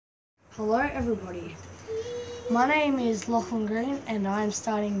Hello everybody, my name is Lachlan and I am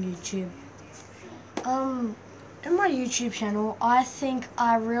starting YouTube. In my YouTube channel I think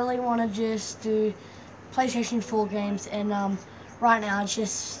I really want to just do PlayStation 4 games, and right now I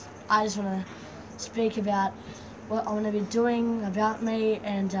just want to speak about what I'm going to be doing, about me,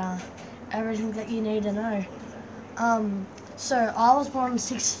 and everything that you need to know. So I was born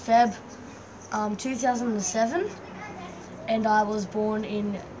 6th Feb 2007, and I was born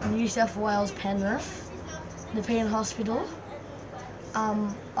in New South Wales, Penrith, Nepean Hospital.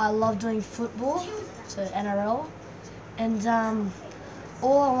 I love doing football, so NRL, and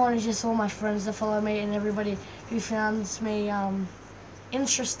all I want is just all my friends to follow me and everybody who finds me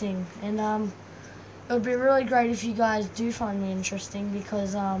interesting. And it would be really great if you guys do find me interesting,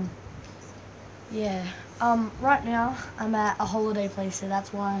 because right now I'm at a holiday place, so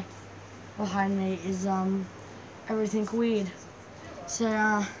that's why behind me is everything weird. So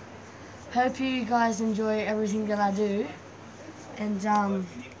hope you guys enjoy everything that I do, and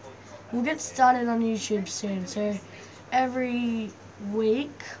we'll get started on YouTube soon. So every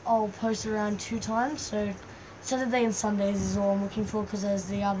week I'll post around 2 times, so Saturday and Sundays is all I'm looking for, because there's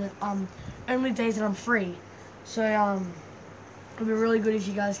the other only days that I'm free. So it'll be really good if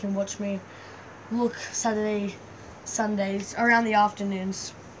you guys can watch me look Saturday, Sundays around the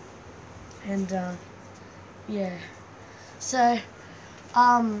afternoons. And yeah, so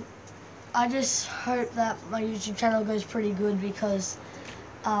I just hope that my YouTube channel goes pretty good, because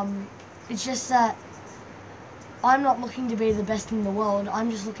it's just that I'm not looking to be the best in the world. I'm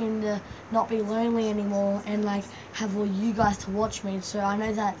just looking to not be lonely anymore and like have all you guys to watch me. So I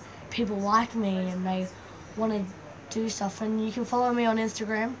know that people like me and they want to do stuff. And you can follow me on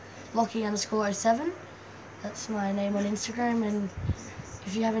Instagram, Lockie_07. That's my name on Instagram, and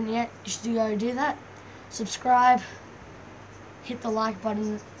if you haven't yet, you should go do that. Subscribe, hit the like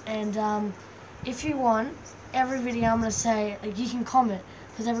button, and if you want, every video I'm going to say, like, you can comment,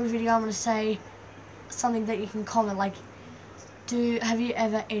 because every video I'm going to say something that you can comment, like, have you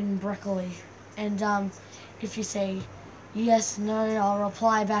ever eaten broccoli? And if you say yes, no, I'll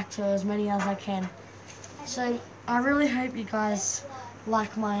reply back to as many as I can. So I really hope you guys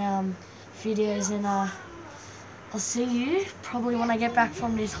like my videos, and I'll see you probably when I get back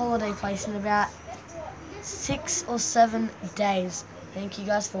from this holiday place in about 6 or 7 days. Thank you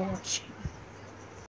guys for watching.